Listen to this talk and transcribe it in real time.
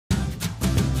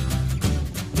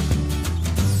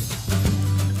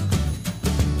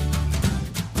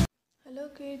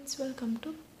kids, welcome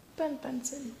to Pen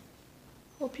Pencil.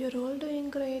 Hope you're all doing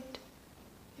great.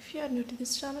 If you are new to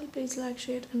this channel, please like,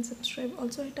 share and subscribe.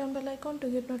 Also hit on bell icon to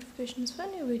get notifications for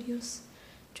new videos.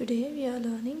 Today we are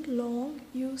learning long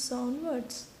U sound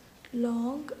words.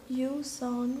 Long U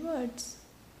sound words.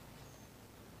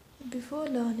 Before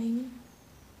learning,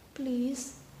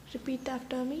 please repeat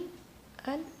after me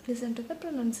and listen to the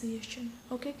pronunciation.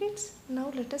 Okay kids,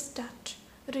 now let us start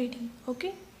reading.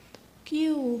 Okay,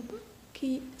 cube,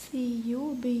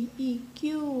 C-U-B-E,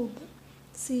 cube,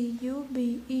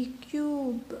 C-U-B-E,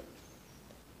 cube.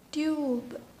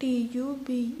 Tube,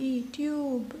 T-U-B-E,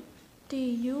 tube,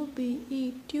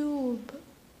 T-U-B-E, tube.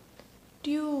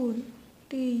 Tune,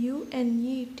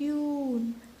 T-U-N-E,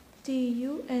 tune,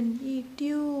 T-U-N-E,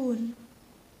 tune.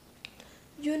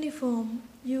 Uniform,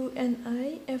 U-N-I-F-O-R-M,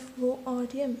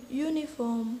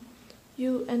 uniform,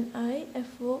 U-N-I-F-O-R-M,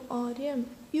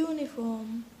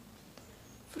 uniform.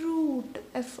 Fruit,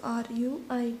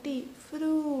 F-R-U-I-T,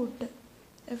 fruit,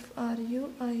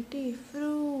 F-R-U-I-T,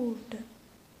 fruit.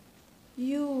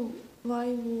 U,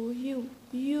 Y-O-U,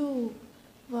 U,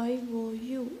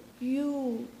 Y-O-U,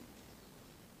 U.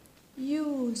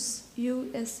 Use,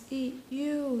 U-S-E,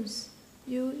 use,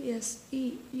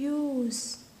 U-S-E,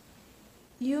 use.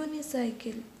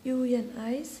 Unicycle,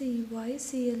 U-N-I-C-Y-C-L-E,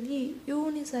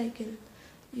 unicycle,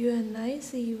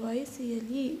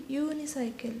 U-N-I-C-Y-C-L-E,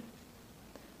 unicycle.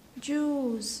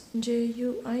 Juice,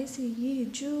 J-U-I-C-E,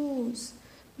 juice,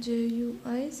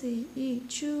 J-U-I-C-E,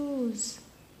 juice.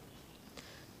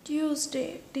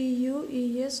 Tuesday,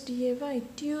 T-U-E-S-D-A-Y,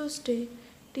 Tuesday,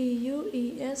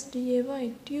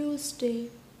 T-U-E-S-D-A-Y, Tuesday.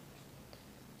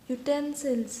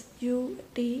 Utensils,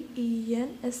 U-T-E-N-S-I-L-S,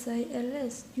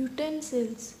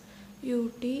 utensils,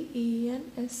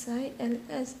 U-T-E-N-S-I-L-S,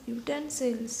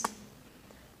 utensils.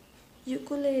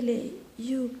 Ukulele,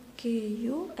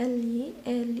 U-K-U-L-E-L-E,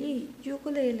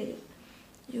 ukulele,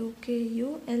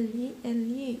 U-K-U-L-E-L-E,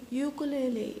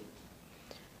 ukulele.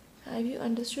 Have you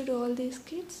understood all these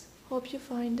kids? Hope you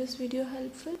find this video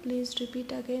helpful. Please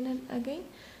repeat again and again.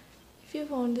 If you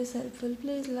found this helpful,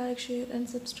 please like, share and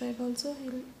subscribe. Also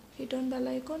hit on bell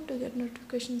icon to get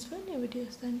notifications for new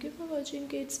videos. Thank you for watching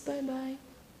kids. Bye bye.